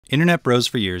Internet bros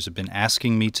for years have been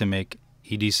asking me to make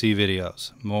EDC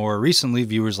videos. More recently,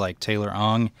 viewers like Taylor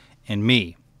Ong and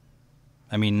me.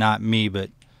 I mean, not me,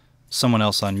 but someone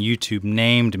else on YouTube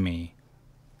named me.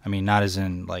 I mean, not as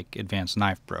in like Advanced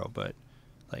Knife Bro, but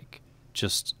like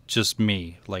just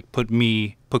me. Like put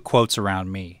quotes around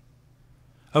me.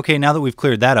 Okay, now that we've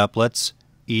cleared that up, let's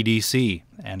EDC.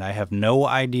 And I have no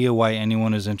idea why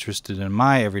anyone is interested in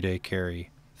my everyday carry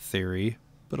theory,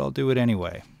 but I'll do it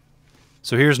anyway.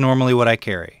 So here's normally what I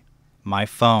carry: my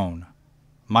phone,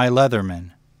 my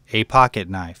Leatherman, a pocket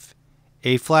knife,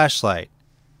 a flashlight,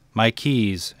 my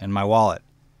keys, and my wallet.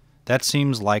 That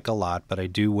seems like a lot, but I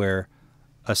do wear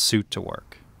a suit to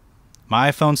work. My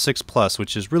iPhone 6 Plus,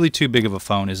 which is really too big of a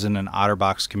phone, is in an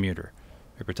OtterBox commuter.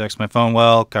 It protects my phone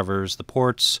well, covers the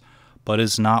ports, but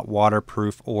is not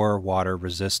waterproof or water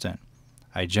resistant.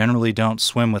 I generally don't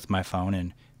swim with my phone,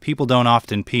 and people don't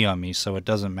often pee on me, so it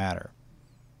doesn't matter.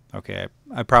 Okay,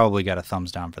 I probably got a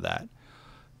thumbs down for that.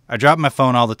 I drop my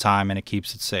phone all the time, and it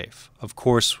keeps it safe. Of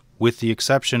course, with the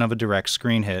exception of a direct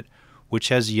screen hit, which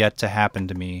has yet to happen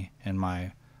to me in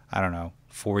my,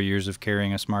 4 years of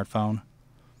carrying a smartphone.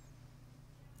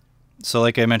 So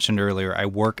like I mentioned earlier, I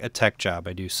work a tech job.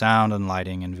 I do sound and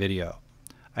lighting and video.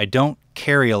 I don't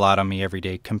carry a lot on me every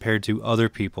day compared to other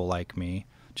people like me.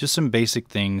 Just some basic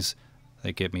things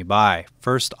that get me by.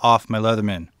 First off, my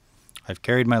Leatherman. I've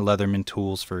carried my Leatherman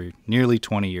tools for nearly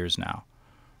 20 years now.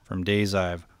 From days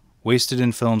I've wasted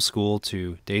in film school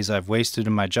to days I've wasted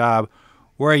in my job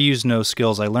where I used no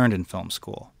skills I learned in film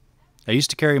school. I used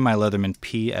to carry my Leatherman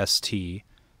PST.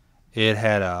 It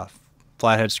had a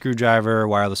flathead screwdriver,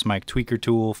 wireless mic tweaker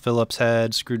tool, Phillips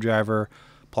head, screwdriver,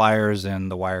 pliers,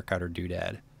 and the wire cutter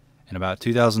doodad. In about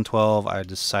 2012, I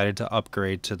decided to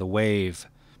upgrade to the Wave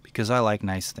because I like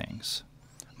nice things.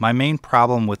 My main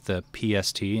problem with the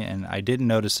PST, and I didn't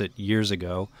notice it years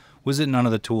ago, was that none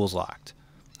of the tools locked.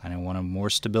 I wanted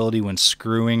more stability when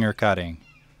screwing or cutting,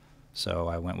 so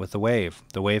I went with the Wave.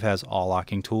 The Wave has all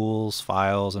locking tools,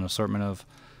 files, an assortment of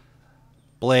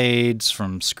blades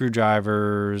from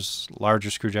screwdrivers, larger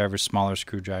screwdrivers, smaller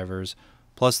screwdrivers,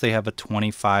 plus they have a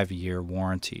 25-year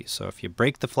warranty. So if you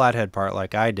break the flathead part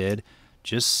like I did,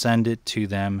 just send it to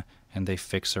them and they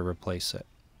fix or replace it.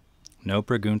 No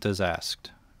preguntas asked.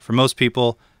 For most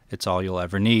people, it's all you'll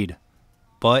ever need,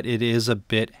 but it is a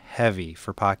bit heavy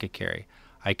for pocket carry.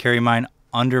 I carry mine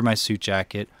under my suit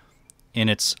jacket in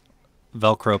its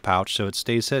Velcro pouch so it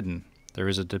stays hidden. There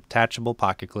is a detachable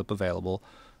pocket clip available,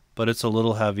 but it's a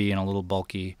little heavy and a little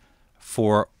bulky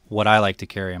for what I like to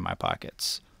carry in my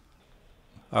pockets.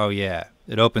 Oh yeah,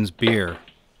 it opens beer.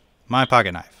 My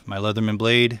pocket knife, my Leatherman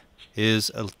blade,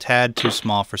 is a tad too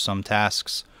small for some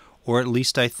tasks, or at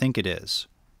least I think it is.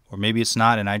 Or maybe it's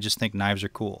not and I just think knives are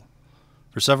cool.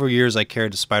 For several years I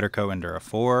carried the Spyderco Endura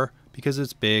 4 because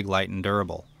it's big, light, and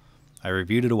durable. I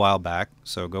reviewed it a while back,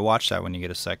 so go watch that when you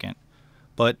get a second.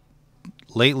 But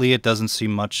lately it doesn't see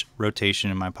much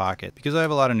rotation in my pocket because I have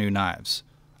a lot of new knives.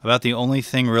 About the only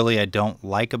thing really I don't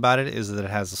like about it is that it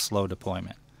has a slow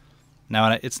deployment.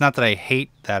 Now, it's not that I hate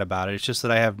that about it, it's just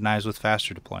that I have knives with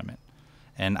faster deployment.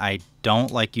 And I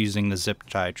don't like using the zip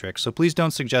tie trick, so please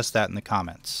don't suggest that in the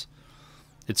comments.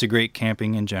 It's a great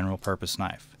camping and general purpose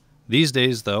knife. These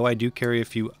days, though, I do carry a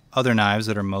few other knives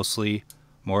that are mostly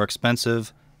more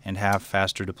expensive and have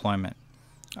faster deployment.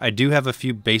 I do have a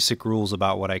few basic rules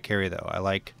about what I carry, though. I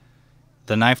like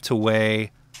the knife to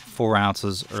weigh 4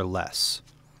 ounces or less.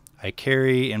 I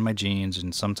carry in my jeans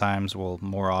and sometimes, well,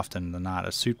 more often than not,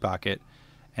 a suit pocket.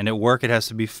 And at work, it has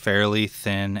to be fairly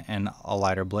thin and a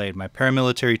lighter blade. My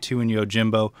paramilitary 2 and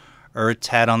Yojimbo are a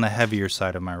tad on the heavier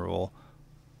side of my rule,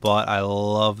 but I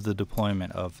love the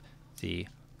deployment of the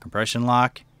compression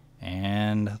lock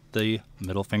and the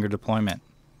middle finger deployment.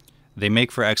 They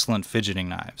make for excellent fidgeting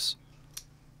knives.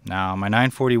 Now, my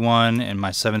 941 and my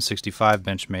 765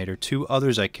 Benchmade are two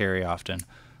others I carry often.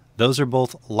 Those are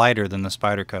both lighter than the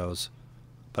Spydercos,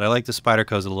 but I like the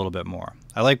Spydercos a little bit more.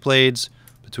 I like blades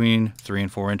between 3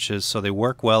 and 4 inches, so they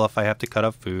work well if I have to cut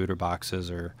up food or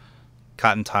boxes or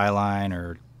cotton tie line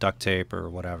or duct tape or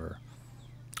whatever.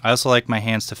 I also like my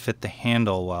hands to fit the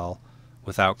handle well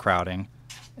without crowding,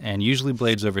 and usually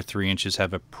blades over 3 inches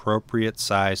have appropriate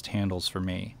sized handles for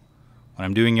me. When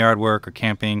I'm doing yard work or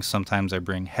camping, sometimes I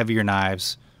bring heavier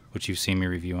knives, which you've seen me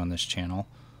review on this channel,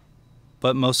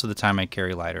 but most of the time I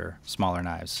carry lighter, smaller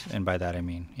knives, and by that I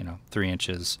mean, 3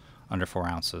 inches, under 4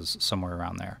 ounces, somewhere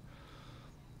around there.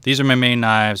 These are my main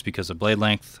knives because of blade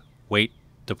length, weight,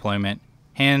 deployment,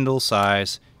 handle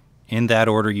size, in that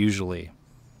order usually.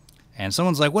 And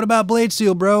someone's like, what about blade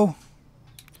steel, bro?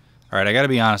 Alright, I gotta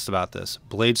be honest about this.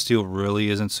 Blade steel really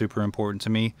isn't super important to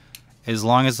me, as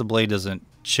long as the blade doesn't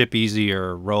chip easy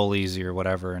or roll easy or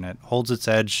whatever, and it holds its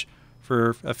edge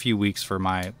for a few weeks for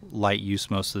my light use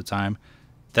most of the time.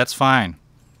 That's fine.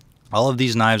 All of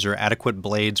these knives are adequate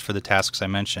blades for the tasks I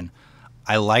mentioned.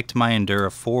 I liked my Endura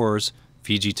 4s,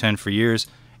 VG10 for years,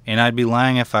 and I'd be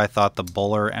lying if I thought the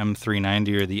Bowler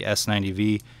M390 or the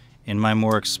S90V in my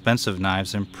more expensive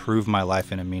knives improve my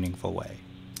life in a meaningful way.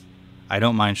 I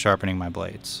don't mind sharpening my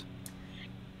blades.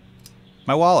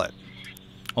 My wallet.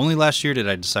 Only last year did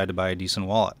I decide to buy a decent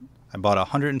wallet. I bought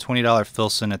a $120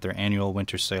 Filson at their annual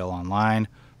winter sale online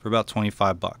for about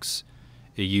 25 bucks.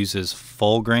 It uses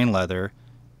full grain leather,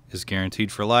 is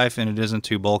guaranteed for life, and it isn't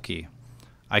too bulky.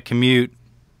 I commute,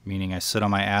 meaning I sit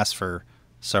on my ass for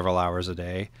several hours a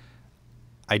day.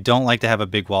 I don't like to have a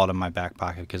big wallet in my back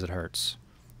pocket because it hurts.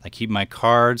 I keep my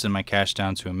cards and my cash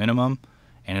down to a minimum,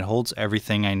 and it holds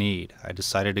everything I need. I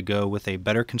decided to go with a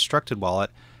better constructed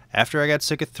wallet after I got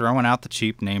sick of throwing out the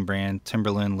cheap name brand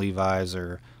Timberland, Levi's,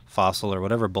 or Fossil, or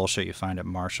whatever bullshit you find at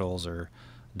Marshall's or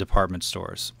department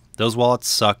stores. Those wallets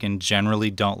suck and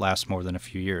generally don't last more than a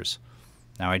few years.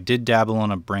 Now, I did dabble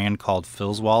in a brand called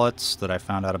Phil's Wallets that I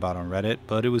found out about on Reddit,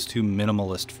 but it was too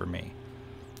minimalist for me.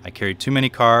 I carried too many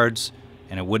cards,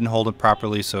 and it wouldn't hold it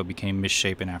properly, so it became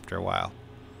misshapen after a while.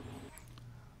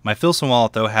 My Filson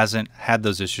wallet, though, hasn't had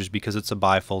those issues because it's a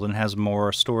bifold and has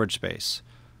more storage space.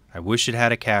 I wish it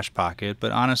had a cash pocket,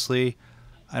 but honestly,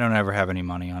 I don't ever have any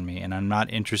money on me, and I'm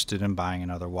not interested in buying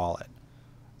another wallet.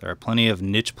 There are plenty of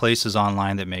niche places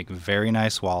online that make very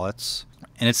nice wallets,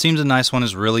 and it seems a nice one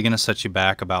is really going to set you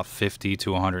back about $50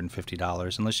 to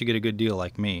 $150 unless you get a good deal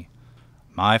like me.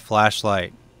 My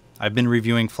flashlight. I've been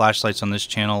reviewing flashlights on this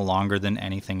channel longer than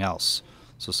anything else,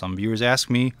 so some viewers ask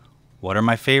me, what are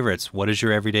my favorites? What is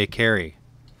your everyday carry?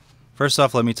 First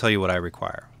off, let me tell you what I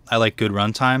require. I like good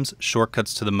run times,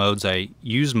 shortcuts to the modes I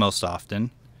use most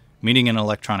often, meaning an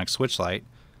electronic switch light,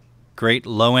 great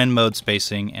low-end mode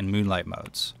spacing, and moonlight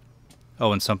modes.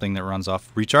 Oh, and something that runs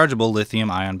off rechargeable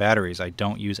lithium-ion batteries. I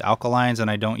don't use alkalines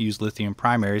and I don't use lithium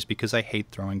primaries because I hate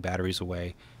throwing batteries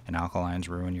away, and alkalines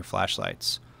ruin your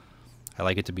flashlights. I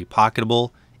like it to be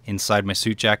pocketable inside my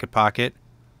suit jacket pocket.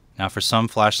 Now, for some,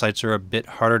 flashlights are a bit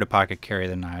harder to pocket carry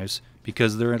than knives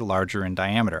because they're larger in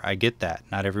diameter. I get that.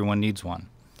 Not everyone needs one.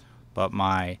 But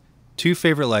my two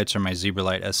favorite lights are my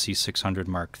Zebralight SC600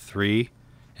 MkIII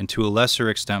and to a lesser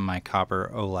extent my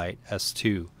copper Olight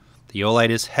S2. The Olight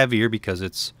is heavier because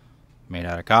it's made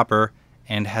out of copper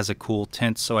and has a cool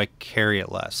tint, so I carry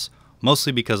it less.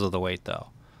 Mostly because of the weight, though.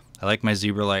 I like my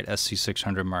Zebralight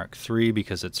SC600 MkIII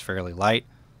because it's fairly light,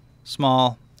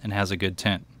 small, and has a good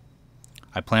tint.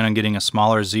 I plan on getting a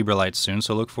smaller Zebralight soon,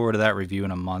 so look forward to that review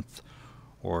in a month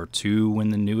or two when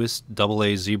the newest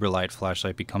AA Zebralight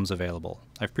flashlight becomes available.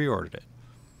 I've pre-ordered it.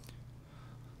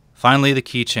 Finally, the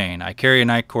keychain. I carry a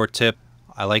Nightcore tip.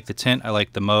 I like the tint, I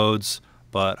like the modes,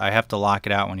 but I have to lock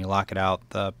it out. When you lock it out,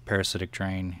 the parasitic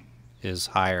drain is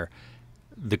higher.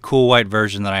 The cool white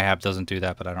version that I have doesn't do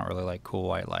that, but I don't really like cool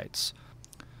white lights.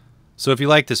 So if you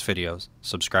like this video,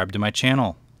 subscribe to my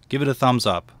channel, give it a thumbs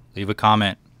up, leave a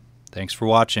comment. Thanks for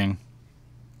watching.